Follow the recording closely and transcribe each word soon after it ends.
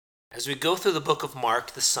As we go through the book of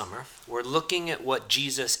Mark this summer, we're looking at what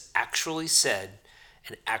Jesus actually said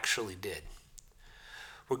and actually did.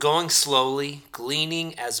 We're going slowly,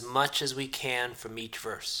 gleaning as much as we can from each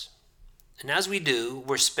verse. And as we do,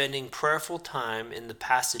 we're spending prayerful time in the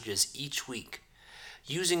passages each week,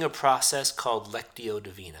 using a process called Lectio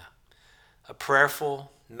Divina, a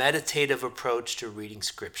prayerful, meditative approach to reading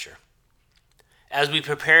Scripture. As we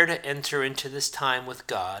prepare to enter into this time with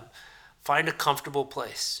God, find a comfortable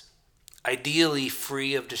place, ideally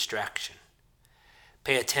free of distraction.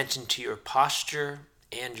 Pay attention to your posture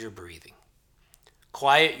and your breathing.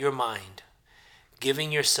 Quiet your mind,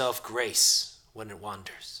 giving yourself grace when it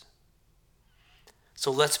wanders.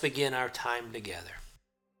 So let's begin our time together.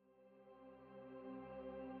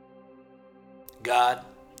 God,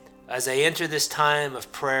 as I enter this time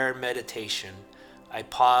of prayer and meditation, I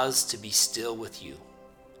pause to be still with you.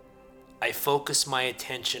 I focus my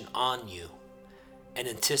attention on you and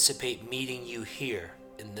anticipate meeting you here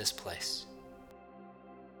in this place.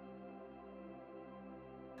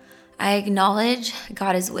 I acknowledge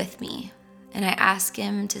God is with me, and I ask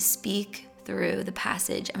Him to speak through the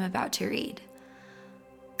passage I'm about to read.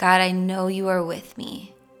 God, I know you are with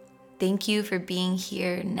me. Thank you for being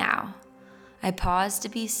here now. I pause to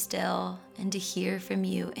be still and to hear from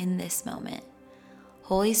you in this moment.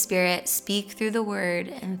 Holy Spirit, speak through the word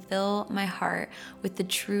and fill my heart with the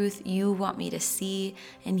truth you want me to see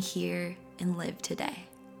and hear and live today.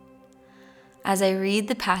 As I read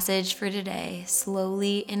the passage for today,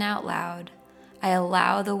 slowly and out loud, I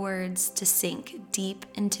allow the words to sink deep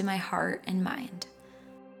into my heart and mind.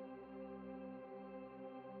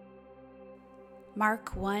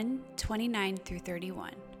 Mark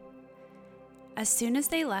 1:29-31. As soon as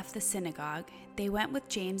they left the synagogue, they went with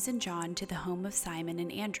James and John to the home of Simon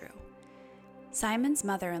and Andrew. Simon's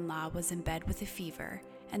mother-in-law was in bed with a fever,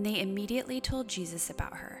 and they immediately told Jesus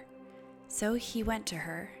about her. So he went to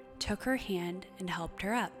her, took her hand, and helped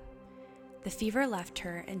her up. The fever left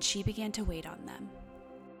her, and she began to wait on them.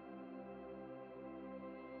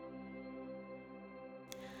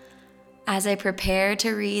 As I prepare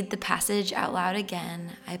to read the passage out loud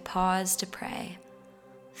again, I pause to pray.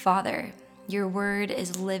 Father, your word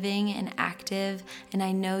is living and active, and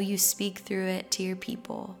I know you speak through it to your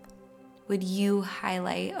people. Would you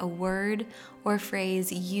highlight a word or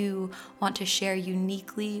phrase you want to share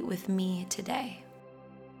uniquely with me today?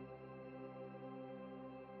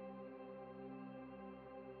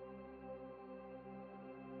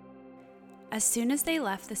 As soon as they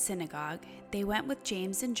left the synagogue, they went with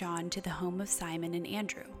James and John to the home of Simon and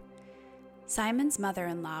Andrew. Simon's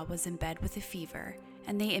mother-in-law was in bed with a fever,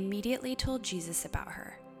 and they immediately told Jesus about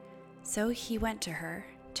her. So he went to her,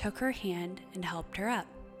 took her hand, and helped her up.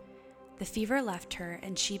 The fever left her,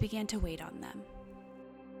 and she began to wait on them.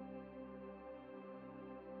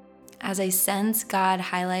 As I sense God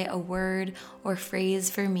highlight a word or phrase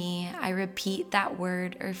for me, I repeat that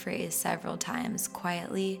word or phrase several times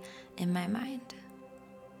quietly in my mind.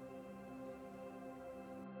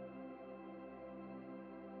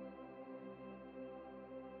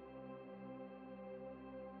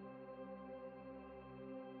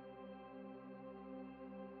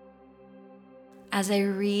 As I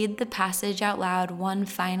read the passage out loud one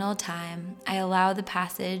final time, I allow the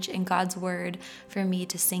passage and God's word for me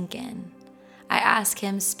to sink in. I ask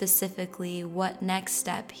Him specifically what next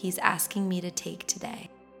step He's asking me to take today.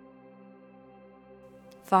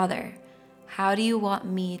 Father, how do you want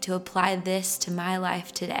me to apply this to my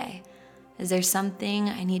life today? Is there something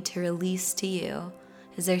I need to release to you?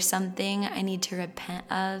 Is there something I need to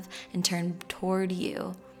repent of and turn toward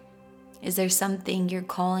you? Is there something you're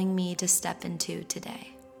calling me to step into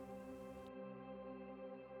today?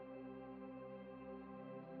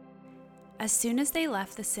 As soon as they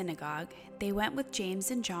left the synagogue, they went with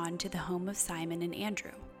James and John to the home of Simon and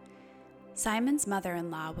Andrew. Simon's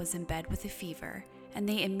mother-in-law was in bed with a fever, and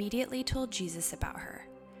they immediately told Jesus about her.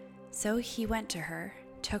 So he went to her,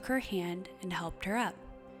 took her hand, and helped her up.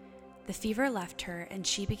 The fever left her, and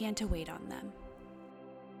she began to wait on them.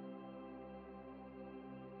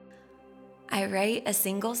 I write a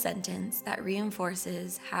single sentence that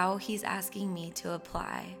reinforces how He's asking me to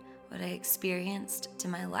apply what I experienced to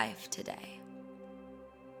my life today.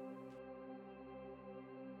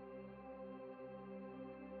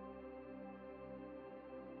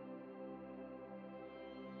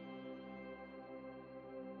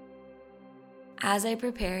 As I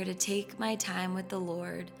prepare to take my time with the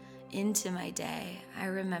Lord into my day, I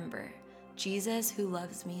remember Jesus, who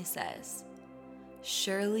loves me, says,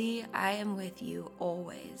 "Surely I am with you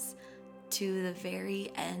always, to the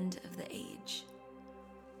very end of the age."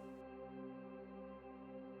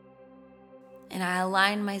 and I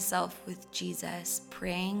align myself with Jesus,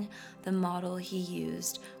 praying the model he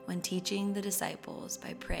used when teaching the disciples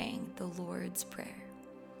by praying the Lord's Prayer.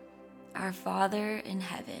 Our Father in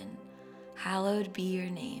heaven, hallowed be your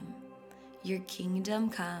name. Your kingdom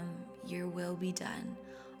come, your will be done,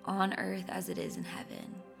 on earth as it is in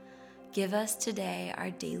heaven. Give us today our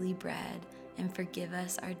daily bread, and forgive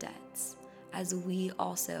us our debts, as we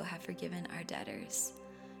also have forgiven our debtors.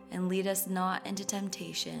 And lead us not into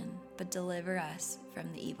temptation, but deliver us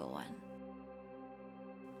from the evil one.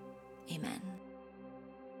 Amen.